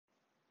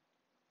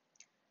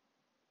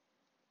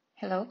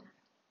Hello,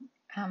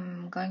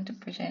 I'm going to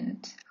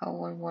present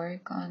our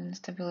work on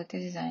stability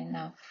design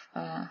of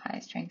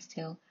high-strength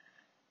steel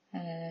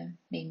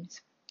beams.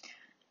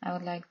 I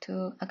would like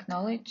to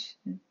acknowledge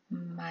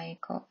my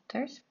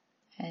co-authors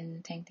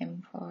and thank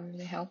them for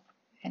the help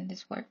in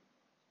this work.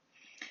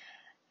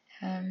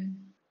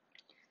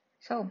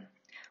 So,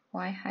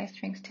 why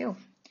high-strength steel?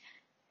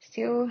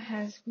 Steel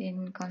has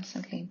been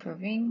constantly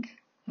improving,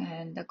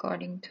 and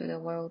according to the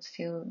World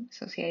Steel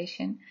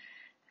Association,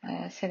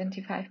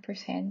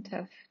 75%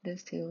 of the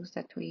steels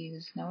that we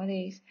use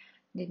nowadays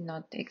did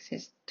not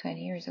exist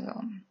 20 years ago.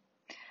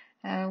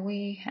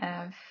 We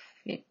have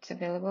it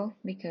available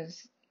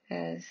because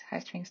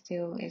high-strength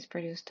steel is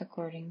produced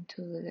according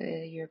to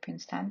the European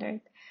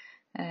standard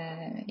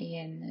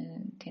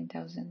EN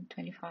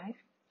 10025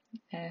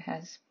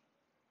 has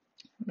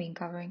been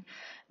covering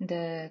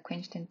the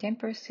quenched and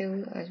tempered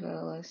steel as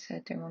well as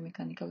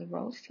thermomechanically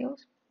rolled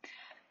steels.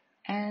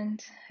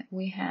 And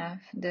we have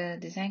the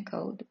design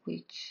code,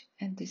 which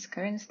at this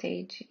current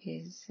stage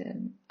is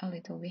a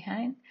little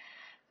behind.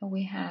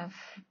 We have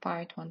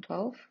part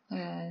 112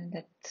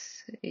 that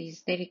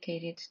is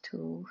dedicated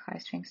to high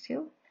strength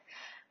steel.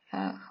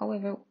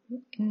 However,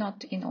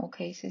 not in all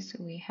cases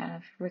we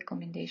have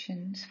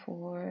recommendations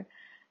for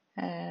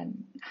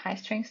high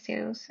strength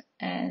steels,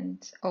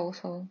 and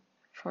also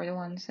for the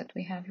ones that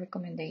we have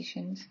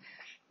recommendations,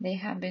 they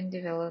have been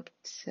developed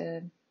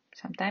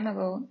some time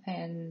ago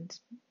and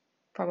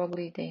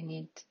probably they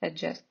need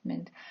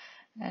adjustment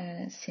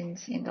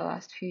since in the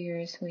last few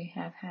years we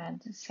have had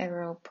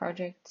several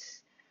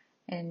projects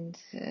and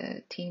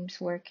teams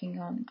working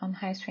on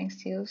high strength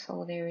steel,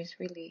 so there is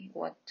really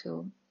what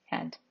to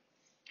add.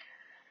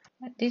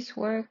 This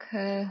work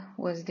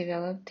was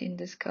developed in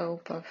the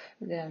scope of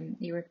the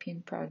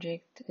European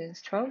project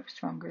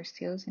Stronger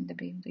Steels in the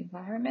Built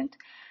Environment,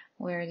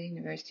 where the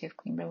University of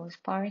Coimbra was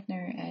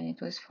partner, and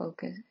it was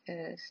focused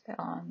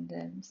on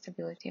the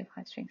stability of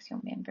high strength steel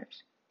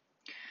members.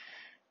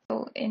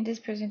 So in this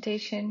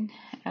presentation,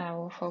 I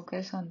will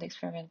focus on the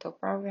experimental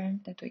program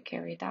that we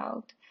carried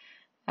out.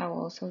 I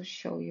will also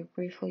show you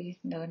briefly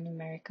the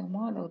numerical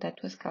model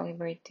that was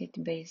calibrated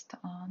based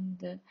on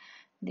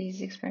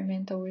these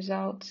experimental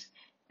results.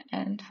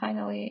 And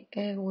finally,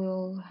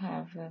 we'll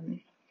have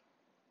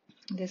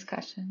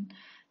discussion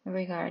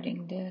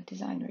regarding the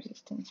design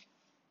resistance.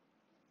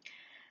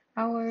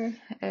 Our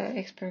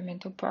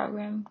experimental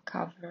program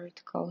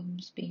covered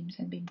columns, beams,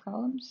 and beam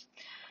columns.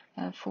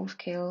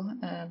 Full-scale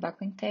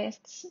buckling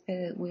tests.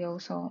 We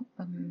also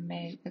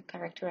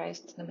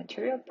characterized the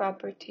material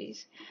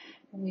properties.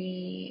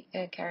 We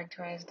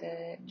characterized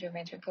the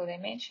geometrical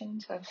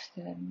dimensions of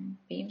the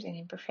beams and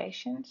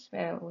imperfections.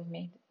 We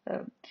made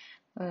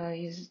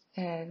use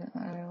a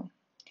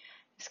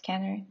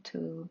scanner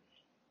to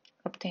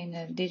obtain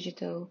a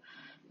digital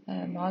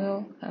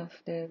model of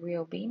the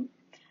real beam,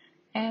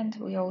 and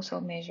we also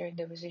measured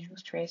the residual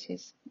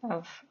stresses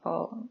of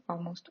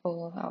almost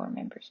all of our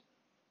members.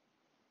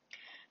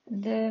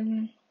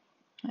 The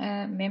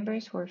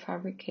members were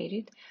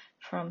fabricated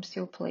from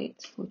steel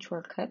plates, which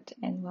were cut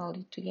and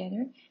welded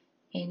together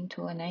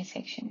into an I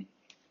section.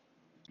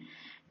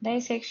 The I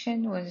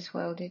section was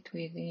welded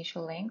with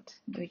initial length,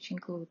 which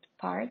included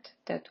part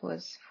that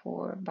was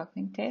for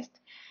buckling test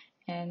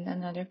and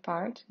another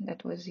part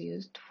that was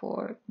used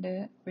for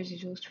the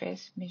residual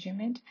stress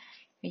measurement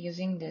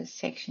using the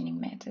sectioning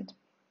method.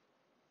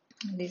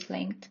 This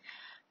length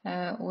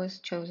was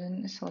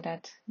chosen so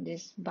that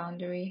these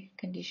boundary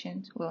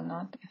conditions will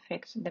not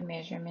affect the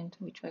measurement,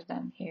 which was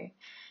done here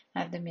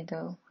at the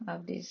middle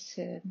of this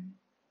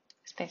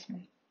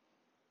specimen.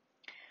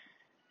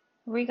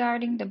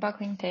 Regarding the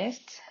buckling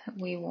test,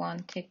 we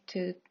wanted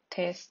to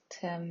test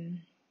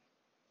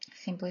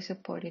simply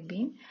supported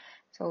beam.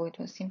 So it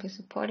was simply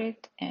supported,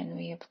 and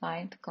we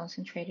applied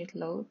concentrated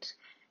loads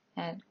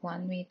at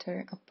 1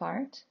 meter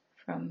apart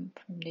from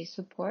these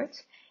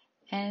supports.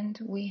 And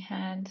we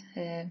had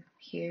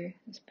here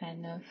a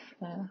span of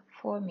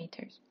 4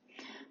 meters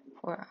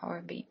for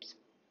our beams.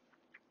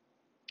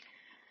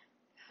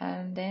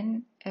 And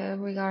then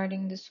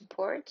regarding the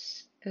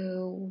supports,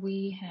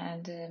 we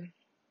had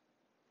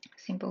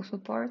simple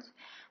supports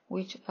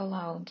which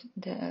allowed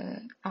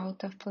the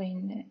out of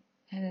plane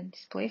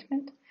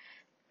displacement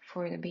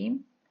for the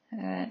beam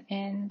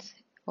and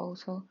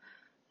also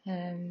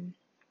the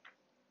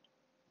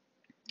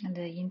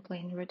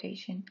in-plane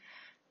rotation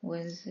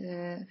was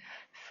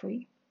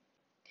free.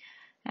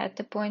 At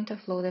the point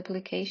of load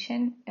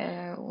application,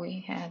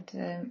 we had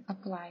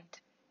applied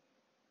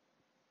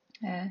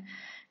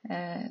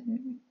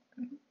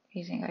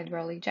using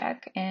hydraulic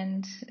jack,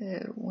 and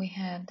we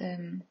had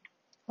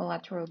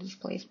lateral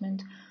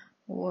displacement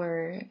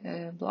were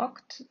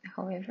blocked.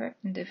 However,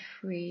 the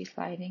free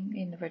sliding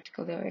in the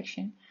vertical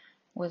direction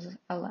was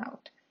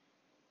allowed.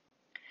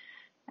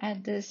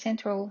 At the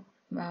central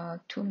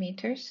 2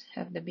 meters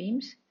of the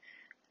beams,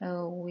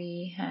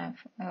 we have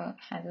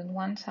had on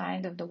one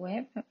side of the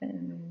web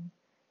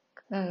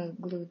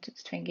glued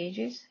strain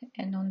gauges,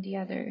 and on the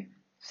other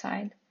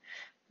side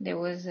there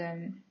was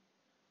a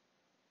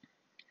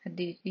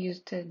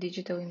used a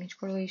digital image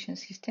correlation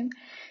system,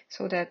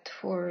 so that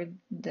for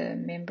the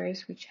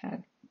members which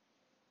had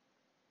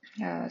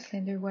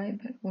slender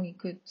web, we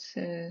could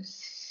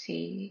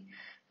see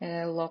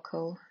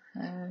local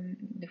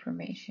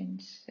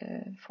deformations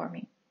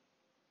forming.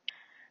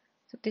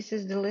 So this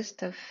is the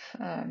list of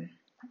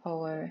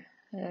our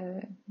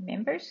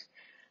members.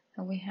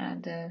 We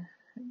had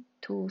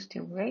two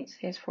steel grades,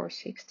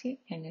 S460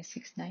 and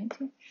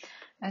S690,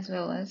 as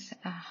well as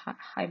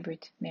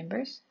hybrid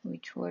members,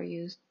 which were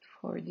used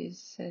for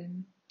this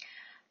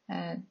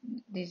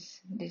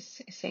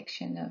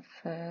section of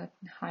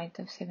height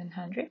of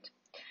 700,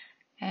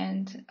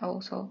 and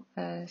also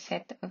a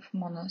set of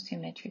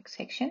monosymmetric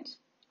sections.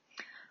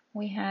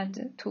 We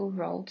had two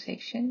rolled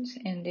sections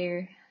and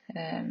their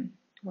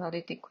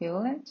welded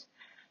equivalent.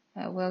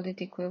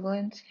 Welded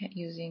equivalent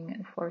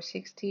using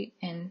 460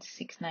 and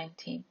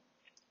 690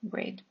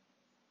 grade.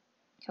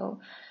 So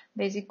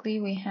basically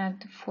we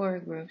had four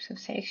groups of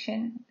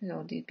section.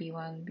 So the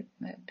B1,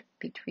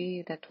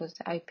 B3, that was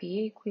the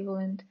IPA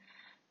equivalent,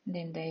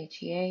 then the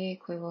HEA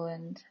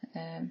equivalent.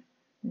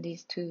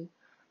 These two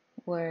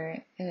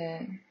were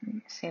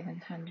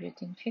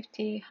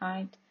 750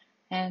 height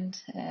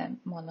and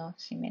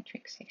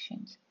monosymmetric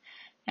sections.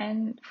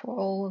 And for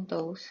all of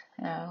those,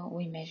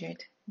 we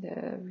measured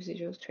the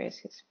residual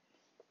stresses.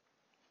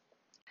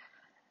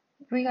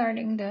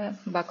 Regarding the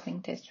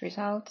buckling test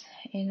results,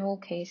 in all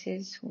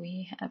cases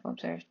we have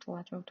observed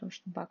lateral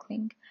torsion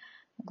buckling,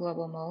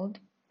 global mode,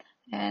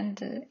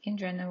 and in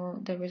general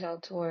the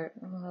results were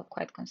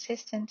quite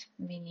consistent,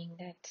 meaning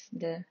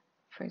that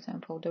for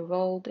example, the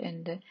rolled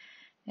and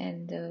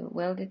the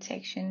welded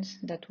sections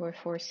that were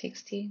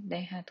 460,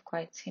 they had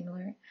quite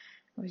similar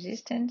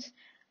resistance,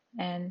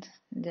 and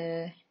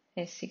the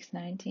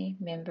S690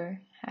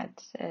 member had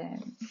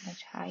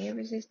much higher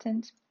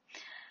resistance.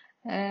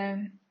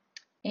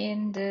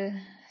 In the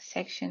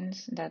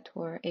sections that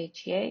were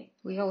HEA,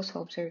 we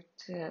also observed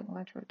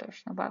lateral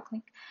torsional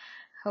buckling.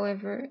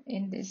 However,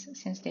 in this,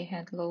 since they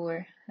had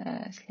lower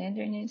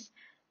slenderness,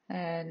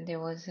 there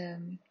was a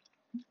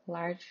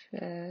large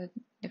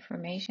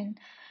deformation,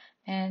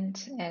 and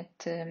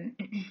at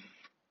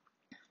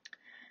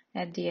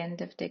at the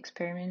end of the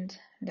experiment,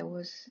 there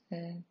was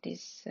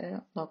this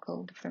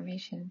local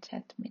deformation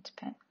at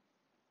midspan.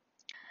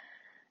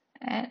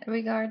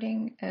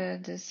 Regarding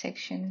the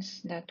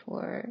sections that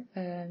were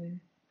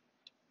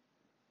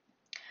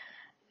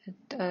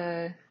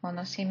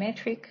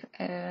monosymmetric,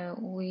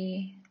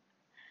 we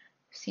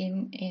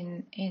seen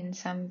in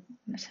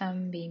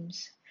some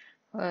beams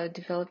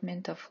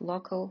development of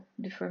local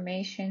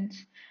deformations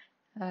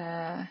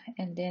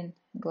and then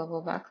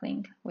global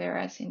buckling,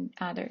 whereas in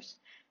others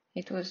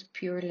it was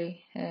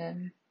purely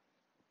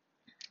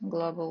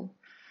global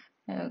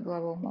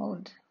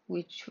mode,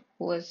 which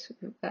was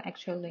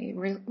actually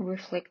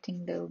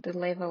reflecting the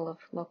level of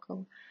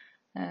local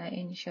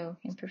initial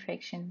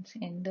imperfections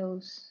in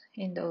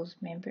those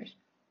members.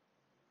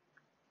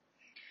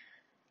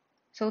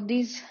 So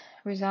these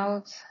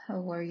results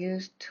were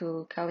used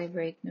to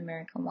calibrate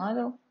numerical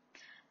model,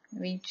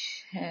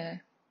 which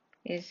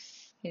is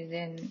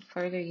then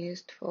further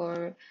used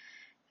for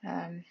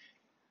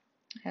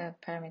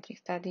parametric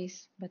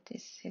studies, but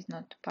this is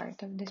not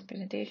part of this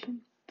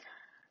presentation.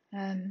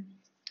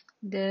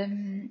 The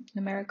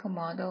numerical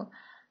model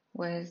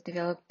was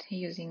developed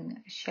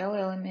using shell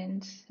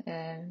elements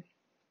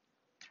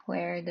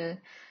where the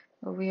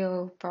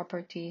real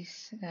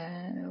properties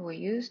were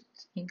used,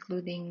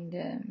 including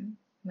the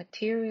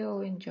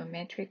material and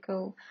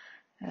geometrical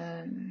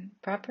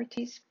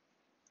properties.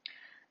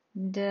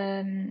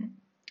 The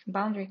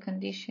boundary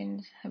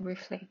conditions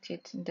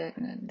reflected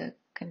the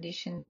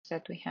conditions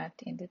that we had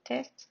in the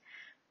tests,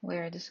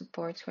 where the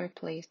supports were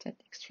placed at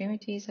the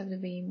extremities of the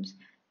beams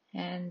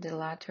and the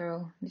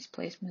lateral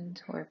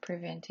displacement were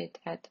prevented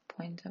at the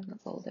point of the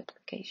load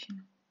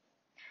application.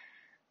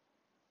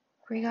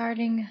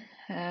 Regarding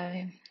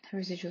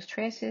residual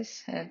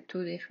stresses,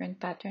 two different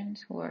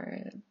patterns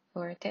were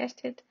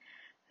tested,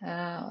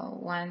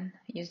 one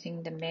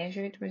using the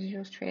measured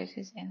residual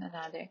stresses and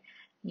another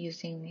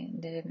using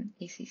the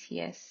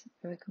ECCS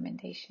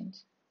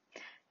recommendations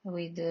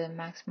with the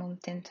maximum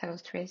tensile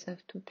stress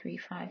of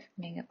 235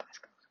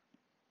 megapascals.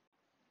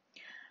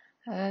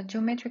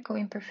 Geometrical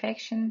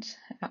imperfections,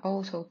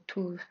 also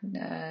two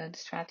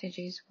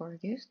strategies were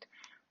used.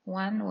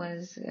 One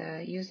was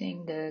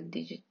using the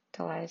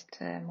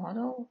digitalized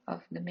model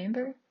of the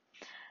member.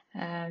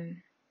 The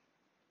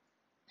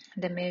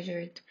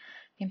measured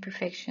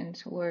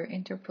imperfections were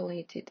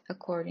interpolated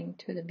according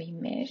to the beam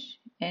mesh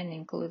and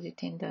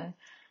included in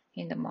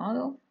the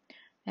model.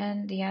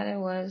 And the other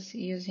was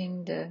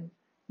using the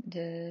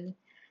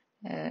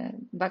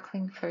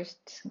buckling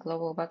first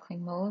global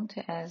buckling mode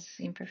as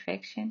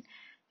imperfection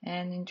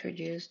and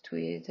introduced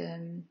with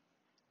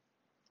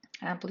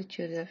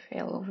amplitude of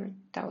L over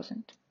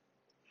 1000.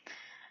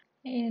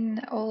 In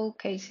all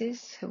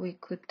cases, we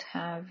could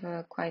have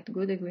quite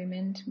good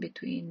agreement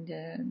between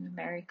the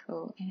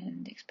numerical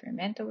and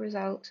experimental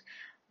results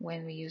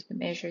when we use the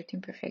measured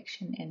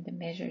imperfection and the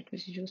measured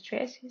residual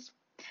stresses.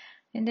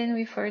 And then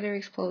we further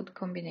explored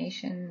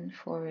combination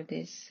for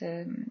these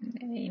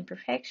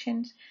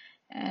imperfections.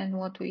 And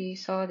what we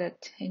saw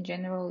that in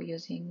general,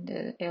 using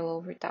the L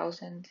over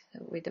 1000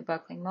 with the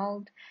buckling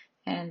mode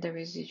and the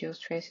residual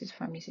stresses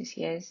from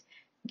ECCS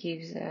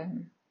gives a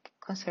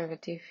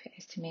conservative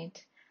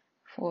estimate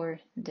for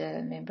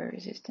the member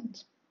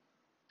resistance.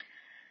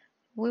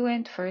 We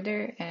went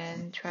further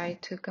and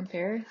tried to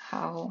compare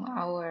how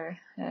our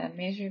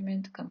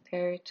measurement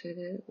compared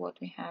to what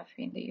we have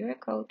in the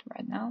Eurocode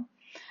right now.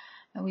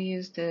 And we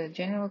used the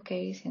general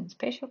case and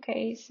special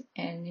case,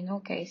 and in all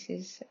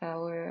cases,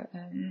 our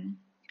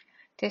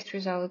test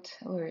results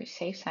were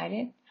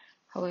safe-sided.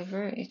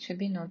 However, it should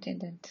be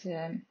noted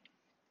that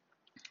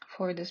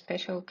for the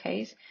special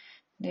case,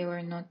 they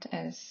were not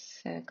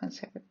as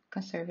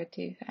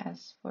conservative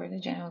as for the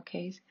general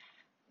case,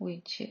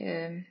 which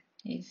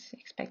is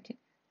expected.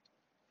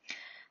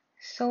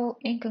 So,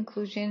 in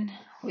conclusion,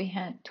 we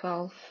had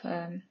 12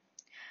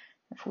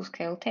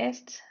 full-scale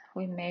tests.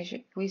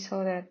 We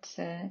saw that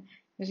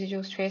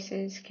residual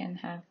stresses can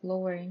have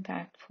lower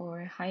impact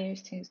for higher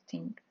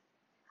strength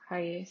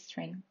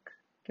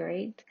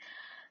grade.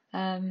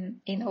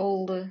 In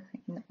all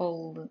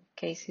the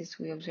cases,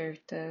 we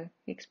observed the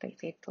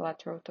expected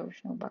lateral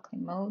torsional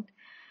buckling mode.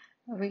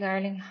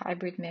 Regarding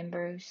hybrid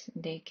members,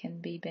 they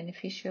can be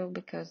beneficial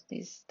because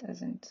this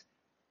doesn't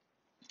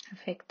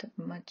affect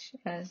much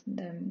as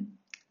the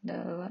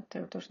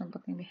lateral torsional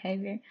buckling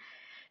behavior.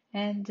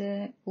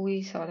 And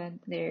we saw that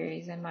there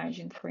is a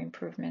margin for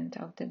improvement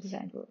of the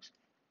design rules.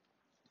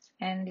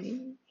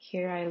 And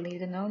here I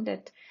leave a note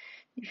that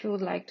if you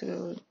would like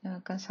to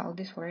consult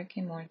this work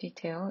in more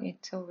detail,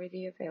 it's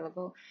already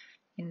available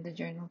in the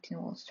journal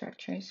Thin Wall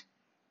Structures,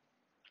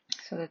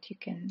 so that you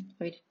can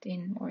read it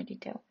in more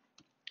detail.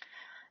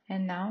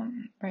 And now,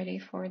 ready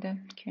for the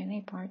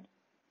Q&A part.